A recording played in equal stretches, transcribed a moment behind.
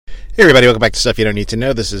Hey everybody, welcome back to Stuff You Don't Need to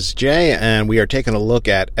Know. This is Jay, and we are taking a look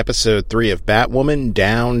at episode 3 of Batwoman,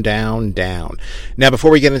 Down, Down, Down. Now, before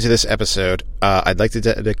we get into this episode, I'd like to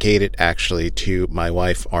dedicate it actually to my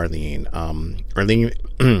wife, Arlene. Arlene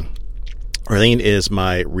is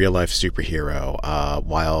my real-life superhero.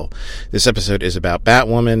 While this episode is about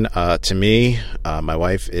Batwoman, to me, my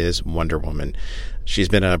wife is Wonder Woman. She's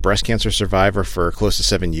been a breast cancer survivor for close to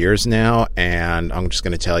 7 years now, and I'm just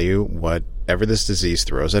going to tell you, whatever this disease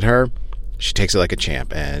throws at her, she takes it like a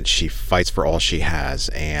champ, and she fights for all she has.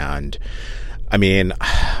 And, I mean,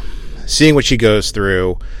 seeing what she goes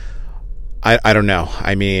through, I don't know.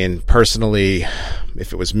 I mean, personally,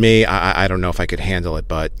 if it was me, I don't know if I could handle it,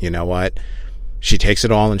 but you know what? She takes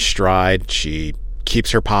it all in stride. She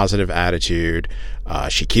keeps her positive attitude.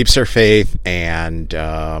 She keeps her faith, and,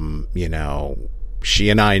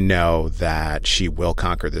 she and I know that she will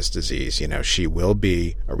conquer this disease. She will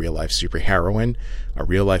be a real-life superheroine, a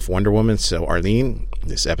real-life Wonder Woman. So, Arlene,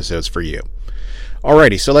 this episode's for you.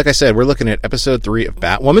 Alrighty, so like I said, we're looking at episode 3 of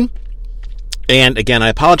Batwoman. And again, I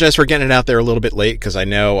apologize for getting it out there a little bit late, because I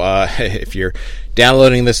know if you're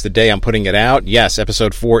downloading this the day I'm putting it out, yes,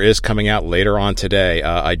 episode 4 is coming out later on today.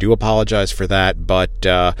 I do apologize for that, but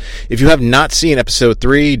if you have not seen episode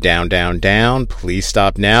 3, Down, Down, Down, please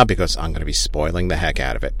stop now, because I'm going to be spoiling the heck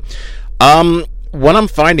out of it. What I'm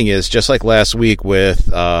finding is, just like last week with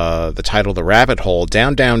the title The Rabbit Hole,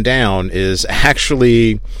 Down, Down, Down is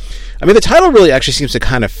actually... the title really actually seems to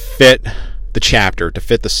kind of fit the chapter, to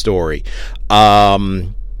fit the story.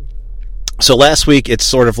 So last week, it's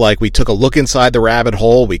sort of like we took a look inside the rabbit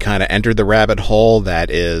hole. We kind of entered the rabbit hole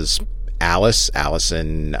that is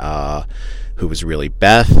Allison, who was really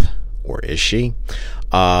Beth, or is she?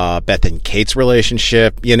 Beth and Kate's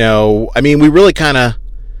relationship. We really kind of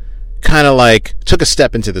like took a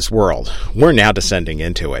step into this world. We're now descending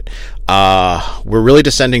into it. We're really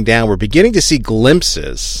descending down. We're beginning to see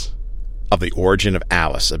glimpses of the origin of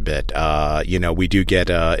Alice a bit. We do get,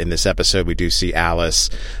 in this episode, we do see Alice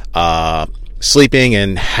sleeping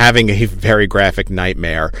and having a very graphic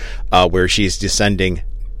nightmare where she's descending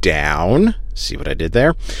down, see what I did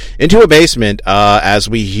there, into a basement as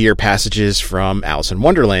we hear passages from Alice in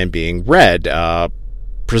Wonderland being read,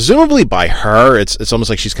 presumably by her. It's almost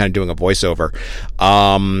like she's kind of doing a voiceover,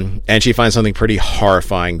 and she finds something pretty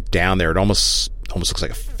horrifying down there. It almost looks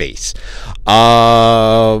like a face.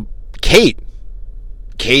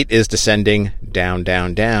 Kate is descending down,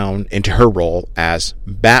 down, down into her role as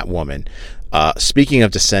Batwoman. Speaking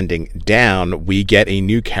of descending down, we get a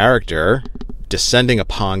new character descending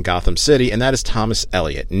upon Gotham City, and that is Thomas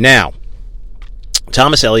Elliot. Now,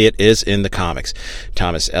 Thomas Elliot is in the comics.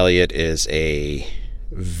 Thomas Elliot is a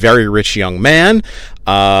very rich young man.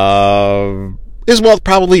 His wealth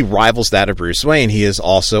probably rivals that of Bruce Wayne. He is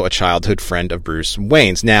also a childhood friend of Bruce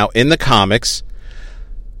Wayne's. Now, in the comics,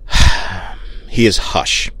 he is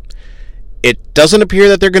Hush. It doesn't appear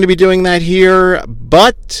that they're going to be doing that here,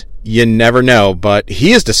 but you never know. But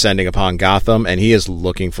he is descending upon Gotham, and he is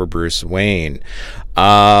looking for Bruce Wayne.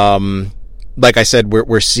 Like I said,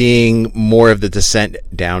 we're seeing more of the descent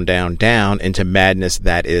down, down, down into madness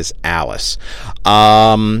that is Alice.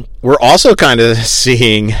 We're also kind of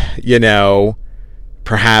seeing,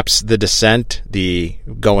 perhaps the descent, the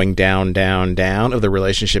going down, down, down of the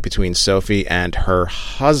relationship between Sophie and her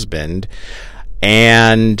husband.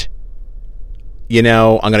 And, I'm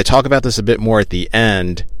going to talk about this a bit more at the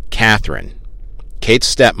end. Catherine,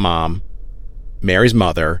 Kate's stepmom, Mary's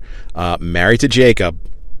mother, married to Jacob.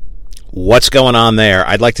 What's going on there?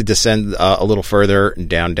 I'd like to descend a little further,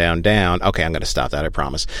 down, down, down. Okay, I'm going to stop that, I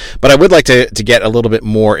promise. But I would like to get a little bit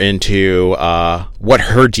more into what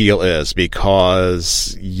her deal is,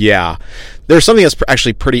 because, there's something that's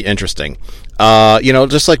actually pretty interesting.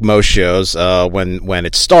 Just like most shows, when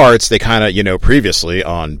it starts, they kind of, previously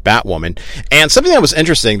on Batwoman. And something that was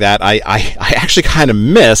interesting that I actually kind of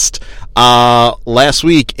missed last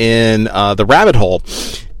week in The Rabbit Hole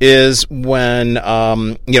is when,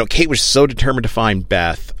 Kate was so determined to find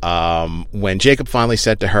Beth, when Jacob finally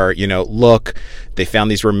said to her, look, they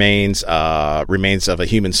found these remains of a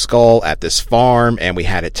human skull at this farm, and we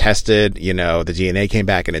had it tested, the DNA came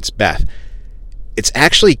back, and it's Beth. It's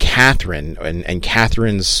actually Catherine and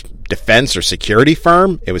Catherine's defense or security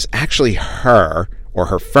firm. It was actually her or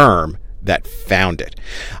her firm that found it.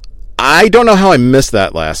 I don't know how I missed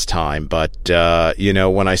that last time, but,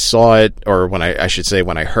 when I saw it, or when I should say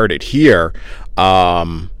when I heard it here,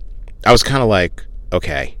 I was kind of like,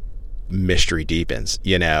 okay, mystery deepens,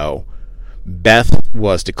 Beth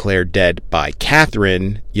was declared dead by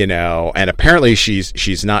Catherine, and apparently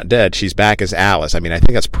she's not dead. She's back as Alice. I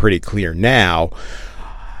think that's pretty clear now.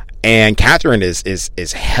 And Catherine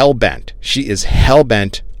is hell bent. She is hell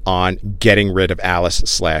bent on getting rid of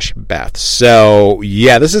Alice/Beth. So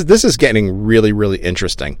yeah, this is getting really, really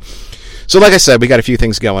interesting. So like I said, we got a few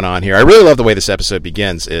things going on here. I really love the way this episode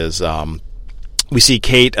begins. Is we see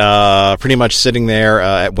Kate pretty much sitting there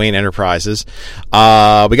at Wayne Enterprises. We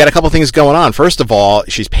got a couple things going on. First of all,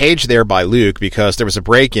 she's paged there by Luke because there was a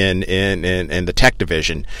break-in in the tech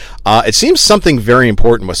division. It seems something very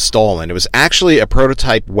important was stolen. It was actually a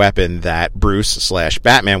prototype weapon that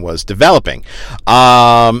Bruce/Batman was developing.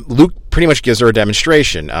 Luke pretty much gives her a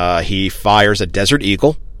demonstration. He fires a Desert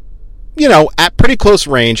Eagle, at pretty close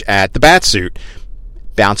range at the Batsuit.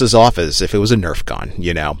 Bounces off as if it was a Nerf gun,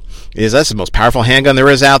 That's the most powerful handgun there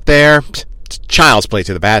is out there. It's child's play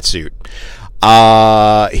to the Batsuit.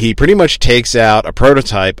 He pretty much takes out a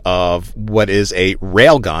prototype of what is a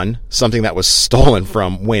railgun, something that was stolen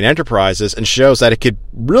from Wayne Enterprises, and shows that it could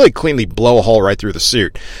really cleanly blow a hole right through the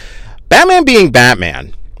suit. Batman being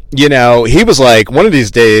Batman, he was like, one of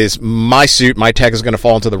these days, my suit, my tech is going to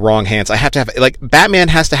fall into the wrong hands. I have to have, Batman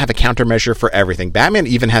has to have a countermeasure for everything. Batman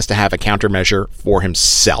even has to have a countermeasure for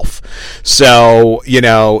himself. So,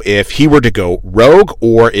 if he were to go rogue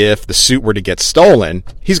or if the suit were to get stolen,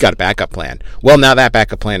 he's got a backup plan. Well, now that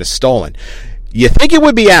backup plan is stolen. You think it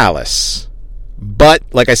would be Alice, but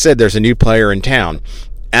like I said, there's a new player in town.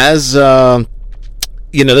 As,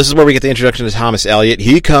 this is where we get the introduction to Thomas Elliot.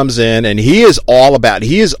 He comes in and he is all about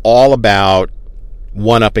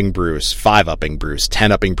 1-upping Bruce, 5-upping Bruce,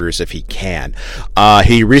 10-upping Bruce if he can.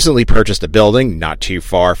 He recently purchased a building not too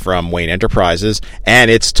far from Wayne Enterprises,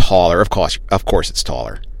 and it's taller. Of course it's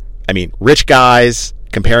taller. I mean, rich guys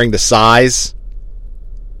comparing the size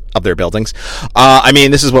of their buildings.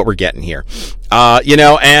 This is what we're getting here. Kate's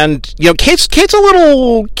a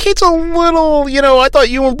little, I thought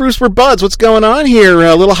you and Bruce were buds. What's going on here?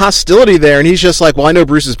 A little hostility there. And he's just like, well, I know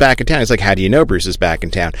Bruce is back in town. He's like, how do you know Bruce is back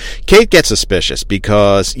in town? Kate gets suspicious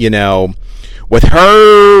because, with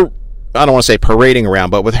her, I don't want to say parading around,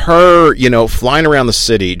 but with her, flying around the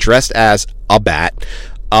city dressed as a bat,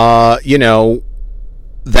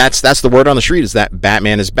 that's the word on the street is that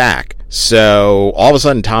Batman is back. So all of a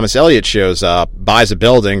sudden, Thomas Elliot shows up, buys a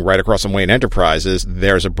building right across from Wayne Enterprises.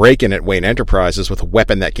 There's a break-in at Wayne Enterprises with a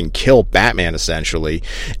weapon that can kill Batman, essentially.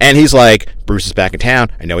 And he's like, Bruce is back in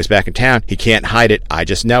town. I know he's back in town. He can't hide it. I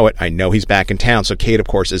just know it. I know he's back in town. So Kate, of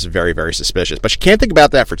course, is very, very suspicious. But she can't think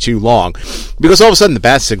about that for too long because all of a sudden the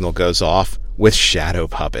bat signal goes off with shadow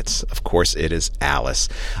puppets. Of course, it is Alice.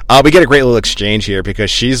 We get a great little exchange here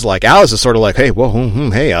because she's like, Alice is sort of like, hey,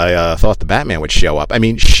 hey, I thought the Batman would show up. I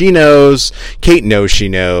mean, she knows, Kate knows she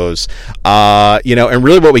knows, and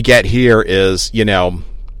really what we get here is,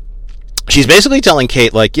 she's basically telling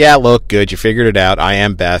Kate, like, yeah, look, good, you figured it out. I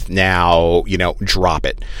am Beth. Now, drop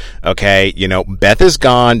it. Okay? Beth is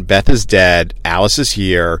gone. Beth is dead. Alice is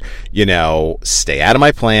here. Stay out of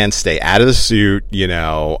my plan. Stay out of the suit.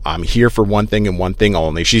 I'm here for one thing and one thing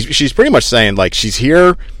only. She's pretty much saying, like, she's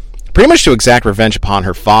here pretty much to exact revenge upon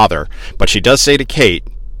her father. But she does say to Kate,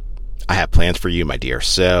 I have plans for you, my dear.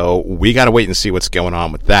 So we got to wait and see what's going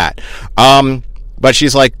on with that. But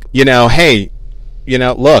she's like, hey,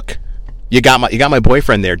 look, you got my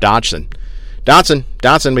boyfriend there, Dodson,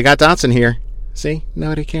 we got Dodson here. See?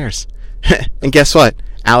 Nobody cares. And guess what?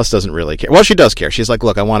 Alice doesn't really care. Well, she does care. She's like,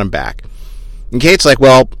 look, I want him back. And Kate's like,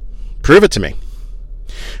 well, prove it to me.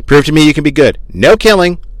 Prove to me you can be good. No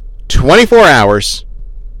killing. 24 hours.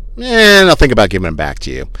 And I'll think about giving him back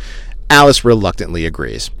to you. Alice reluctantly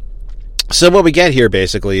agrees. So what we get here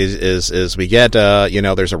basically is we get,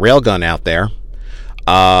 there's a railgun out there.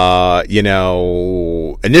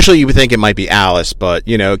 Initially you would think it might be Alice, but,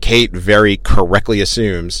 Kate very correctly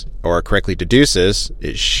assumes, or correctly deduces,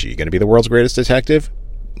 is she going to be the world's greatest detective?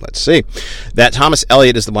 Let's see. That Thomas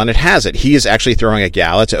Elliot is the one that has it. He is actually throwing a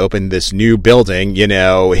gala to open this new building.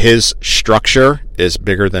 His structure is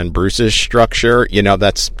bigger than Bruce's structure.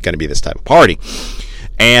 That's going to be this type of party.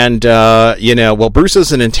 And, Bruce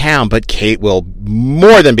isn't in town, but Kate will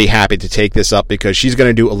more than be happy to take this up because she's going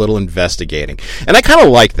to do a little investigating. And I kind of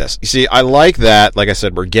like this. You see, I like that, like I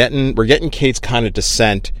said, we're getting Kate's kind of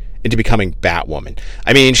descent into becoming Batwoman.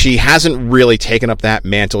 I mean, she hasn't really taken up that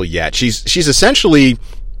mantle yet. She's essentially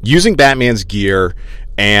using Batman's gear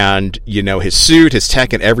and, his suit, his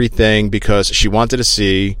tech, and everything because she wanted to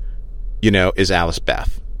see, is Alice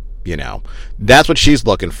Beth? That's what she's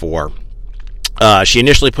looking for. She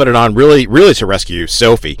initially put it on really to rescue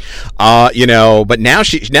Sophie, but now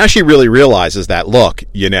she really realizes that, look,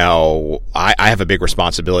 I have a big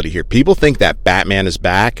responsibility here. People think that Batman is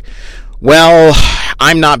back. Well,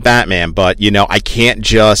 I'm not Batman, but, I can't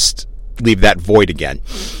just, leave that void again.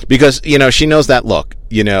 Because, you know, she knows that, look,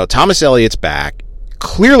 you know, Thomas Elliott's back.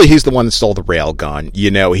 Clearly he's the one that stole the rail gun. You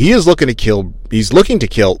know, he's looking to kill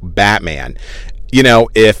Batman. You know,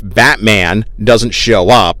 if Batman doesn't show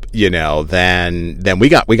up, you know, then we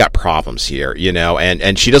got problems here, you know,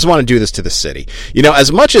 and she doesn't want to do this to the city. You know,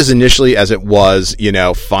 as much as initially as it was, you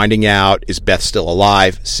know, finding out is Beth still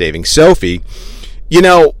alive, saving Sophie, you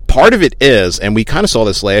know, part of it is, and we kind of saw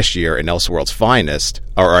this last year in Elseworld's Finest,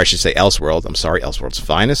 or I should say Elseworld, I'm sorry, Elseworld's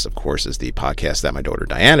Finest, of course, is the podcast that my daughter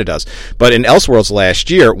Diana does, but in Elseworld's last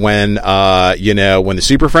year, when, you know, when the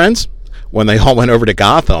Super Friends, when they all went over to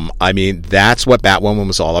Gotham, I mean, that's what Batwoman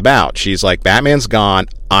was all about. She's like, Batman's gone,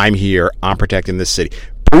 I'm here, I'm protecting this city.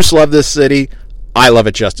 Bruce loved this city, I love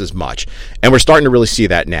it just as much. And we're starting to really see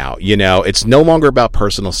that now. You know, it's no longer about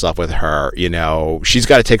personal stuff with her. You know, she's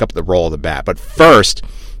got to take up the role of the Bat. But first,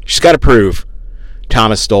 she's got to prove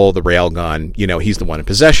Thomas stole the railgun. You know, he's the one in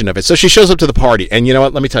possession of it. So she shows up to the party. And you know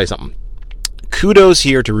what? Let me tell you something. Kudos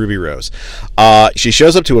here to Ruby Rose. She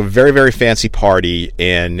shows up to a very, very fancy party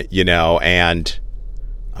in, you know, and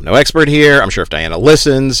I'm no expert here. I'm sure if Diana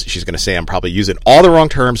listens, she's going to say I'm probably using all the wrong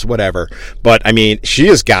terms, whatever. But, I mean, she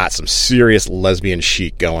has got some serious lesbian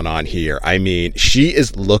chic going on here. I mean, she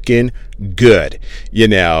is looking good. You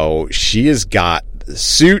know, she has got the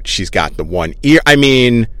suit. She's got the one ear. I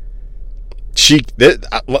mean,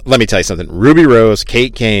 let me tell you something. Ruby Rose,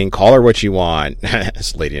 Kate Kane, call her what you want.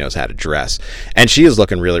 This lady knows how to dress. And she is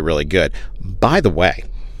looking really, really good. By the way,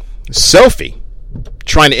 Sophie,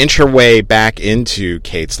 trying to inch her way back into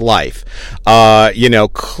Kate's life. You know,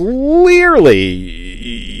 clearly,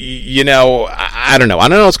 you know, I don't know. I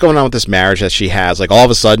don't know what's going on with this marriage that she has. Like, all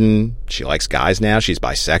of a sudden, she likes guys now. She's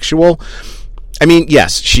bisexual. I mean,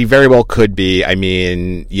 yes, she very well could be. I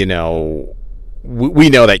mean, you know, we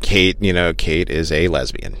know that Kate is a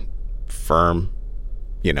lesbian. Firmly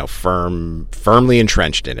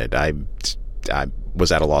entrenched in it. I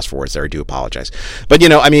was at a loss for words there. I do apologize. But, you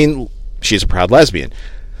know, I mean, she's a proud lesbian.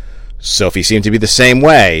 Sophie seemed to be the same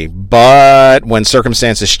way, but when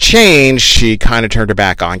circumstances changed, she kind of turned her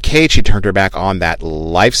back on Kate. She turned her back on that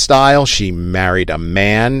lifestyle. She married a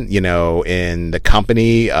man, you know, in the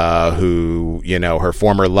company who, you know, her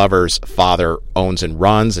former lover's father owns and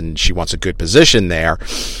runs, and she wants a good position there.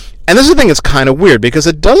 And this is the thing that's kind of weird, because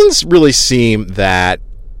it doesn't really seem that,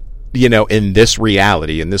 you know, in this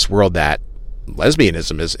reality, in this world, that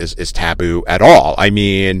lesbianism is taboo at all. I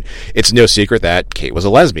mean, it's no secret that Kate was a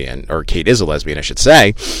lesbian, or Kate is a lesbian, I should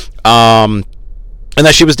say, and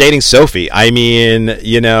that she was dating Sophie. I mean,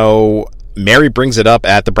 you know, Mary brings it up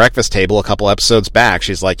at the breakfast table a couple episodes back.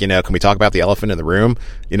 She's like, you know, can we talk about the elephant in the room?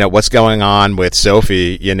 You know, what's going on with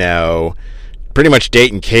Sophie, you know, pretty much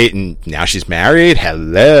dating Kate, and now she's married?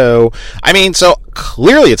 Hello. I mean, so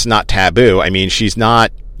clearly it's not taboo. I mean, she's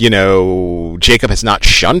not, you know, Jacob has not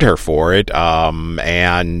shunned her for it.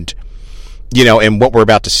 And, you know, and what we're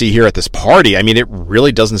about to see here at this party, I mean, it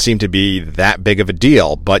really doesn't seem to be that big of a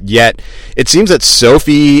deal. But yet, it seems that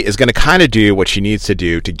Sophie is going to kind of do what she needs to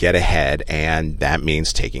do to get ahead, and that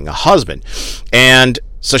means taking a husband. And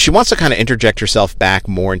so she wants to kind of interject herself back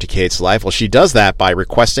more into Kate's life. Well, she does that by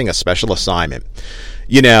requesting a special assignment.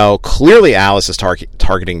 You know, clearly Alice is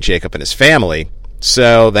targeting Jacob and his family.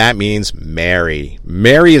 So that means Mary.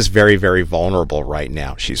 Mary is very, very vulnerable right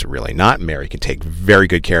now. She's really not. Mary can take very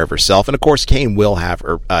good care of herself. And of course, Kate will have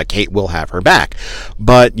her back.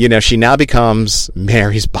 But, you know, she now becomes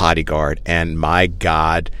Mary's bodyguard. And my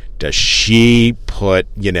God, does she put,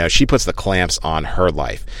 you know, she puts the clamps on her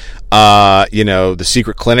life. You know, the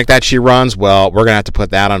secret clinic that she runs, well, we're going to have to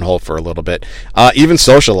put that on hold for a little bit. Even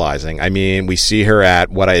socializing. I mean, we see her at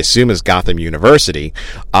what I assume is Gotham University.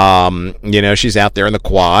 You know, she's out there in the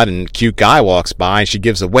quad, and a cute guy walks by, and she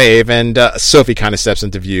gives a wave, and Sophie kind of steps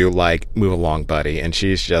into view like, move along, buddy. And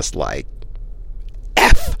she's just like,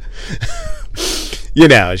 F. You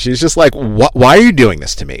know, she's just like, why are you doing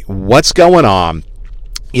this to me? What's going on?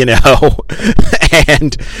 You know,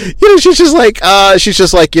 and, you know, she's just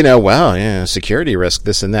like, you know, well, yeah, security risk,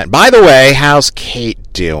 this and that. By the way, how's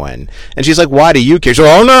Kate doing? And she's like, why do you care? She's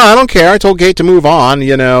like, oh, no, I don't care. I told Kate to move on,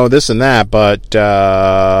 you know, this and that. But,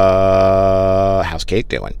 how's Kate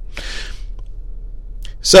doing?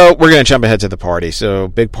 So we're going to jump ahead to the party. So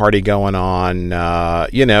big party going on.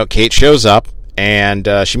 You know, Kate shows up. And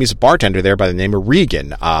she meets a bartender there by the name of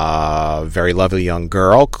Regan. Very lovely young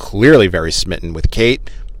girl, clearly very smitten with Kate.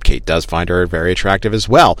 Kate does find her very attractive as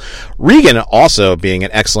well. Regan, also being an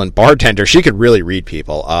excellent bartender, she could really read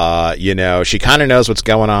people. You know, she kind of knows what's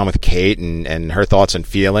going on with Kate and her thoughts and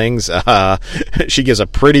feelings. She gives a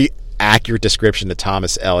pretty accurate description to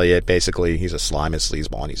Thomas Elliot. Basically, he's a slime and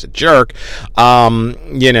sleazeball, and he's a jerk.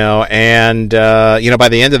 You know, and you know, by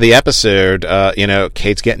the end of the episode, you know,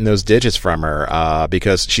 Kate's getting those digits from her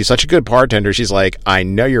because she's such a good bartender. She's like, I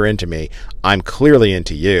know you're into me. I'm clearly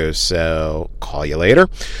into you, so call you later.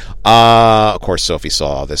 Of course, Sophie saw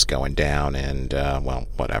all this going down, and well,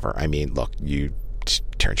 whatever. I mean, look, you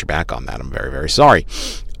turned your back on that. I'm very, very sorry.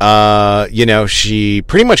 You know, she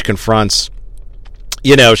pretty much confronts.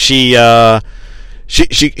 You know, she kind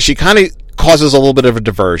of causes a little bit of a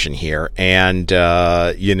diversion here, and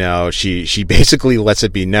you know, she basically lets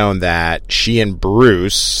it be known that she and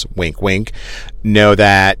Bruce, wink, wink, know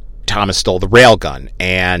that Thomas stole the railgun,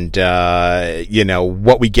 and you know,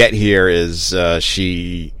 what we get here is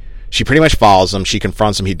she pretty much follows him. She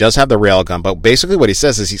confronts him. He does have the railgun, but basically what he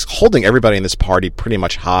says is he's holding everybody in this party pretty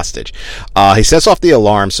much hostage. He sets off the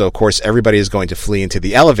alarm, so of course everybody is going to flee into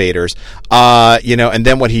the elevators. You know, and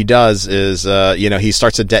then what he does is, you know, he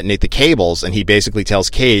starts to detonate the cables, and he basically tells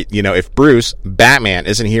Kate, you know, if Bruce, Batman,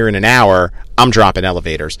 isn't here in an hour, I'm dropping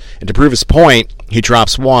elevators. And to prove his point, he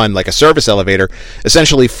drops one, like a service elevator,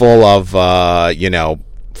 essentially full of, you know,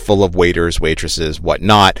 full of waiters, waitresses,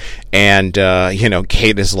 whatnot, and you know,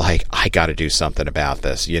 Kate is like, I got to do something about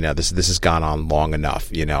this. You know, this has gone on long enough.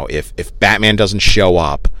 You know, if Batman doesn't show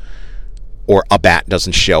up, or a bat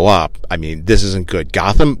doesn't show up, I mean, this isn't good.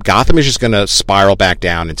 Gotham is just going to spiral back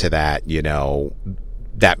down into that, you know,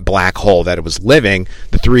 that black hole that it was living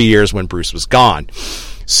the 3 years when Bruce was gone.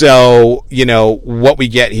 So, you know, what we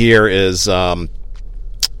get here is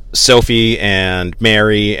Sophie and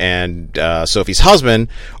Mary and Sophie's husband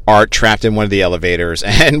are trapped in one of the elevators,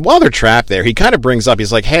 and while they're trapped there, he kind of brings up,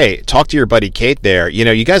 he's like, hey, talk to your buddy Kate there. You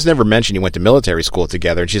know, you guys never mentioned you went to military school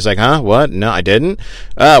together. And she's like, huh? What? No, I didn't.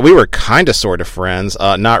 We were kind of sort of friends.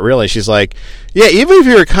 Not really. She's like, yeah, even if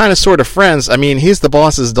you were kind of sort of friends, I mean, he's the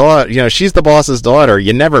boss's daughter. You know, she's the boss's daughter.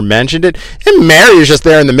 You never mentioned it. And Mary is just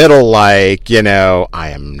there in the middle, like, you know, I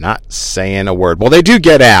am not saying a word. Well, they do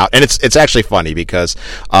get out, and it's actually funny because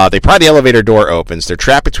they pry the elevator door opens. They're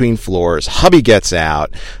trapped between floors. Hubby gets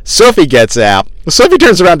out. Sophie gets out. Sophie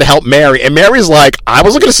turns around to help Mary, and Mary's like, I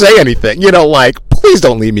wasn't going to say anything. You know, like, please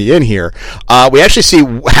don't leave me in here. We actually see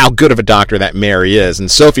how good of a doctor that Mary is, and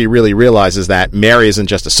Sophie really realizes that Mary isn't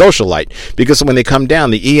just a socialite, because when they come down,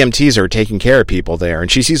 the EMTs are taking care of people there, and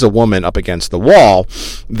she sees a woman up against the wall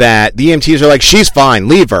that the EMTs are like, she's fine,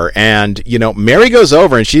 leave her. And, you know, Mary goes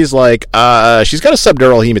over, and she's like, she's got a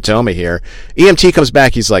subdural hematoma here. EMT comes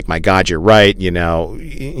back, he's like, my God, you're right, you know,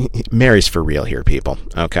 Mary's for real here, people,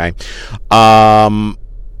 okay?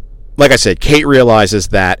 Like I said, Kate realizes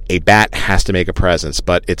that a bat has to make a presence,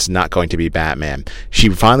 but it's not going to be Batman. She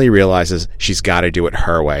finally realizes she's got to do it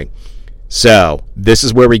her way. So, this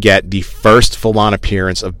is where we get the first full-on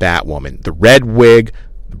appearance of Batwoman. The red wig,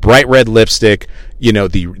 the bright red lipstick, you know,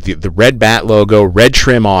 the red bat logo, red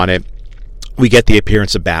trim on it. We get the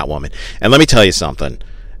appearance of Batwoman. And let me tell you something.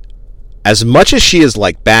 As much as she is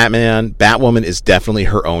like Batman, Batwoman is definitely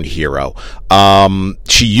her own hero.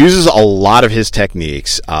 She uses a lot of his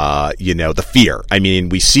techniques. You know, the fear. I mean,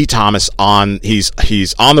 we see Thomas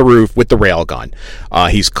he's on the roof with the railgun.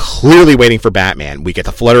 He's clearly waiting for Batman. We get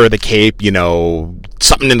the flutter of the cape, you know,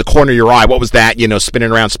 something in the corner of your eye. What was that? You know,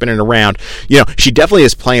 spinning around. You know, she definitely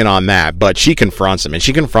is playing on that, but she confronts him, and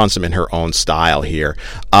she confronts him in her own style here.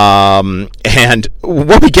 And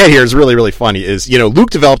what we get here is really, really funny is, you know,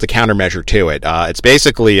 Luke developed a countermeasure to it. It's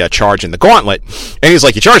basically a charge in the gauntlet, and he's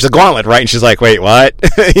like, you charge the gauntlet, right? And she's like, wait, what?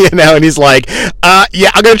 You know, and he's like,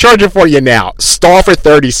 yeah, I'm gonna charge it for you now. Stall for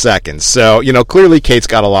 30 seconds. So, you know, clearly Kate's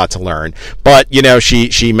got a lot to learn, but, you know,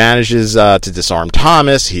 she manages to disarm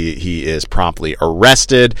Thomas. He is promptly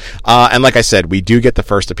arrested, and like I said, we do get the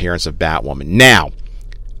first appearance of Batwoman. Now,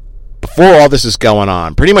 before all this is going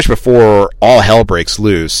on, pretty much before all hell breaks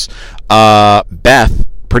loose, Beth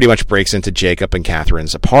pretty much breaks into Jacob and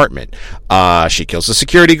Catherine's apartment. She kills the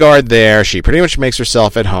security guard there. She pretty much makes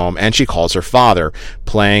herself at home, and she calls her father,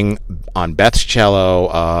 playing on Beth's cello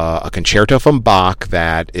a concerto from Bach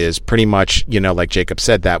that is pretty much, you know, like Jacob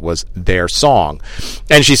said, that was their song.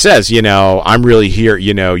 And she says, you know, I'm really here,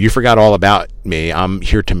 you know, you forgot all about me. I'm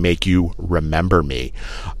here to make you remember me.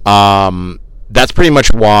 That's pretty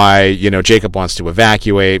much why, you know, Jacob wants to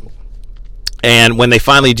evacuate. And when they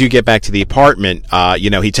finally do get back to the apartment,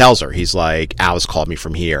 you know, he tells her, he's like, Alice called me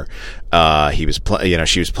from here. She was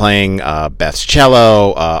playing Beth's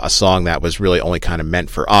cello, a song that was really only kind of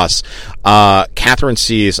meant for us. Catherine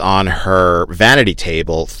sees on her vanity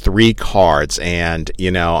table 3 cards, and,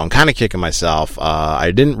 you know, I'm kind of kicking myself.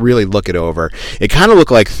 I didn't really look it over. It kind of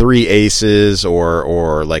looked like 3 aces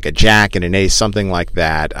or like a jack and an ace, something like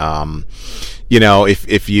that.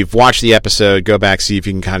 if you've watched the episode, go back, see if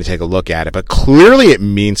you can kind of take a look at it. But clearly it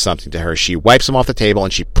means something to her. She wipes him off the table,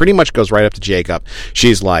 and she pretty much goes right up to Jacob.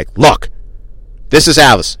 She's like, look, this is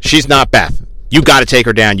Alice. She's not Beth. You got to take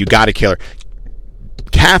her down. You got to kill her.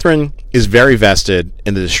 Catherine is very vested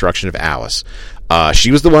in the destruction of Alice.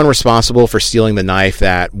 She was the one responsible for stealing the knife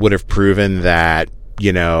that would have proven that,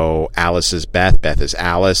 Alice is Beth. Beth is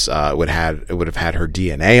Alice. It would have had her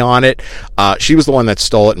DNA on it. She was the one that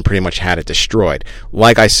stole it and pretty much had it destroyed.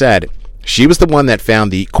 Like I said, she was the one that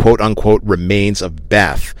found the quote-unquote remains of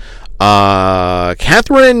Beth.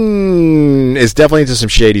 Catherine is definitely into some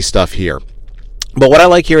shady stuff here. But what I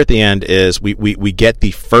like here at the end is we get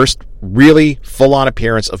the first really full-on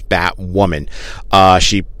appearance of Batwoman.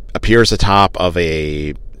 She appears atop of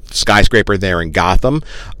a skyscraper there in Gotham,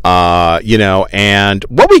 and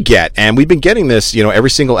what we get, and we've been getting this, every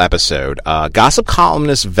single episode, gossip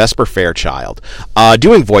columnist Vesper Fairchild,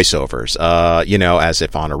 doing voiceovers, as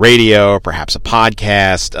if on a radio, perhaps a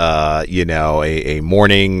podcast, a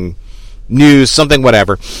morning news, something,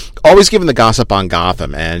 whatever, always giving the gossip on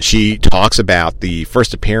Gotham. And she talks about the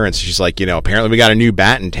first appearance. She's like, apparently we got a new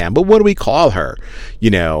bat in town, but what do we call her?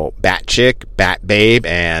 Bat Chick, Bat Babe,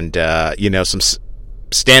 and, some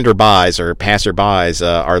standard-bys or passer-bys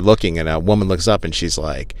are looking, and a woman looks up and she's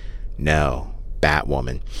like, no,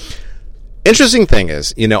 Batwoman. Interesting thing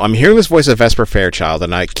is, I'm hearing this voice of Vesper Fairchild,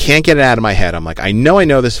 and I can't get it out of my head. I'm like, I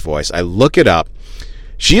know this voice. I look it up.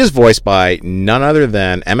 She is voiced by none other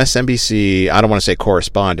than MSNBC, I don't want to say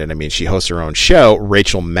correspondent, I mean, she hosts her own show,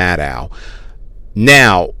 Rachel Maddow.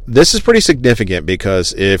 Now, this is pretty significant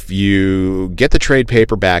because if you get the trade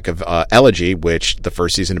paperback of Elegy, which the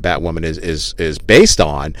first season of Batwoman is based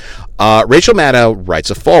on, Rachel Maddow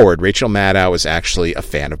writes a foreword. Rachel Maddow is actually a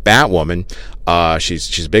fan of Batwoman.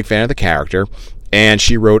 She's a big fan of the character, and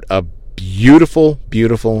she wrote a beautiful,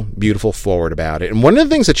 beautiful, beautiful foreword about it. And one of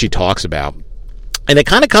the things that she talks about, and it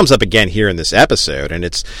kind of comes up again here in this episode, and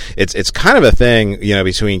it's kind of a thing,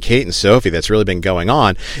 between Kate and Sophie that's really been going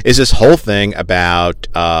on, is this whole thing about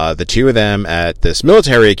the two of them at this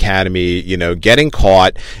military academy, getting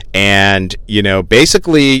caught, and,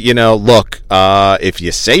 basically, look, if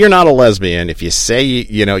you say you're not a lesbian, if you say,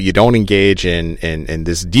 you don't engage in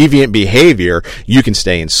this deviant behavior, you can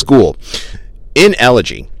stay in school. In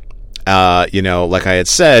Elegy, like I had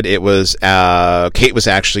said, it was Kate was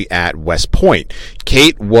actually at West Point.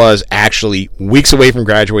 Kate was actually weeks away from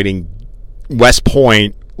graduating West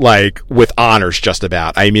Point, like with honors, just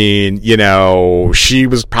about. I mean, she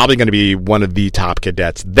was probably going to be one of the top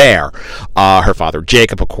cadets there. Her father,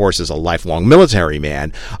 Jacob, of course, is a lifelong military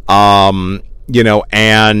man.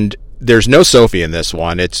 And there's no Sophie in this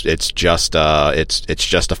one. It's just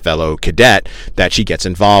a fellow cadet that she gets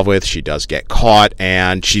involved with. She does get caught,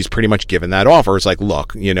 and she's pretty much given that offer. It's like,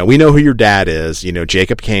 look, we know who your dad is.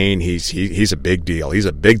 Jacob Kane. He's a big deal. He's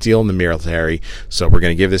a big deal in the military. So we're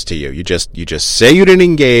going to give this to you. You just say you didn't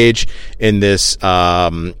engage in this,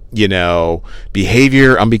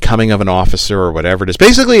 behavior unbecoming of an officer or whatever it is.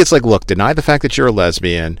 Basically, it's like, look, deny the fact that you're a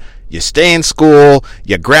lesbian. You stay in school.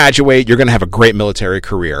 You graduate. You're going to have a great military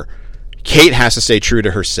career. Kate has to stay true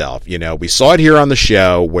to herself. We saw it here on the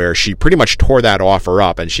show where she pretty much tore that offer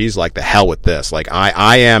up, and she's like, the hell with this. Like,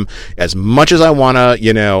 I am, as much as I want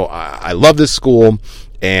to, I love this school,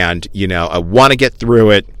 and, I want to get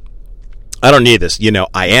through it. I don't need this.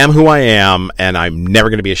 I am who I am, and I'm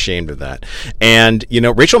never going to be ashamed of that. And,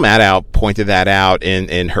 Rachel Maddow pointed that out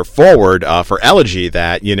in her foreword for Elegy,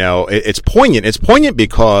 that, it's poignant. It's poignant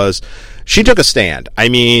because she took a stand. I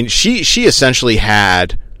mean, she essentially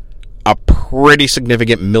had a pretty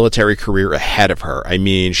significant military career ahead of her. I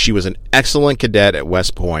mean, she was an excellent cadet at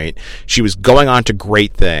West Point. She was going on to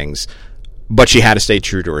great things, but she had to stay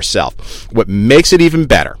true to herself. What makes it even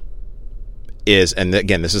better is, and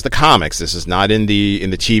again, this is the comics, this is not in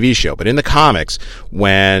the TV show, but in the comics,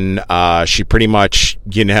 when she pretty much,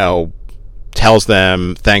 tells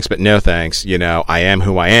them thanks but no thanks, I am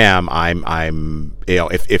who I am. I'm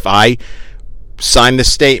if I sign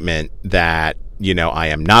this statement that I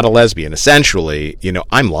am not a lesbian, essentially,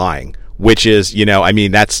 I'm lying, which is,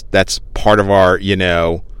 that's part of our,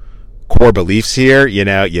 core beliefs here. You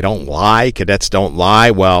don't lie. Cadets don't lie.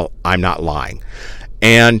 Well, I'm not lying.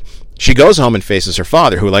 And she goes home and faces her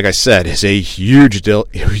father, who, like I said, is a huge deal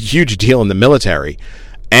in the military.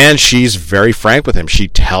 And she's very frank with him. She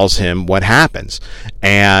tells him what happens.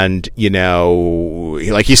 And,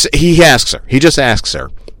 like he asks her, he just asks her.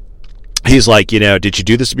 He's like, did you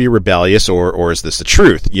do this to be rebellious, or is this the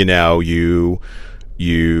truth? You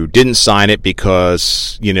didn't sign it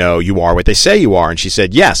because, you are what they say you are. And she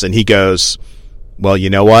said, yes. And he goes, well,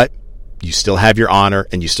 you know what? You still have your honor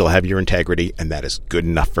and you still have your integrity, and that is good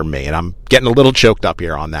enough for me. And I'm getting a little choked up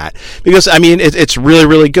here on that because, I mean, it's really,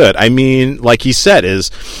 really good. I mean, like he said,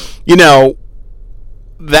 is,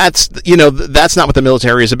 that's not what the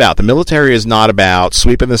military is about. The military is not about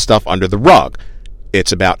sweeping this stuff under the rug.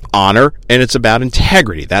 It's about honor and it's about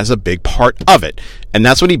integrity. That's a big part of it. And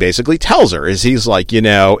that's what he basically tells her, is he's like,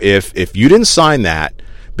 if you didn't sign that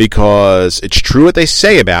because it's true what they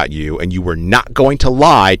say about you and you were not going to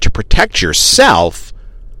lie to protect yourself,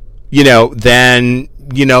 then,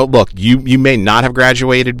 look, you may not have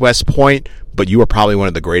graduated West Point, but you are probably one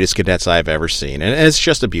of the greatest cadets I've ever seen. And it's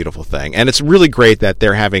just a beautiful thing. And it's really great that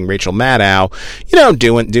they're having Rachel Maddow,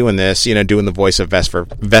 doing this, doing the voice of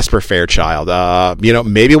Vesper Fairchild.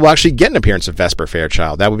 Maybe we'll actually get an appearance of Vesper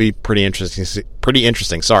Fairchild. That would be pretty interesting,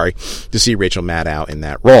 to see Rachel Maddow in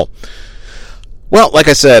that role. Well, like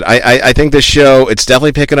I said, I think this show, it's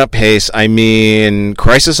definitely picking up pace. I mean,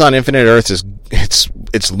 Crisis on Infinite Earths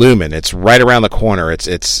it's looming. It's right around the corner.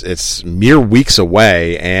 It's mere weeks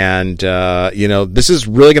away, and this is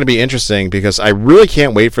really going to be interesting because I really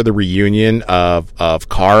can't wait for the reunion of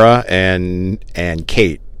Kara and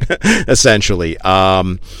Kate, essentially.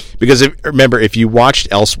 Because remember, if you watched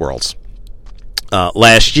Elseworlds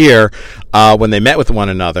last year, when they met with one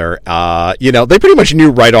another, they pretty much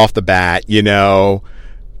knew right off the bat,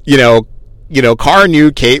 Kara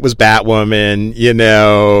knew Kate was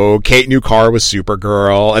Batwoman, Kate knew Kara was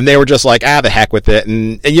Supergirl, and they were just like, the heck with it.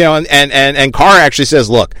 And Kara actually says,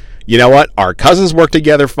 look, you know what? Our cousins work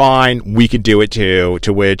together fine. We could do it too.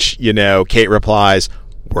 To which, Kate replies,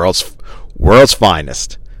 world's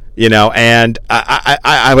finest. And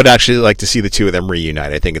I would actually like to see the two of them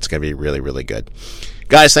reunite. I think it's going to be really, really good.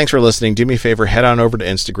 Guys, thanks for listening. Do me a favor, head on over to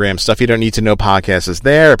Instagram. Stuff You Don't Need to Know podcast is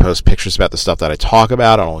there. I post pictures about the stuff that I talk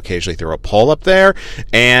about. I'll occasionally throw a poll up there.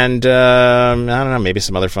 And, I don't know, maybe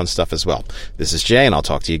some other fun stuff as well. This is Jay, and I'll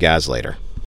talk to you guys later.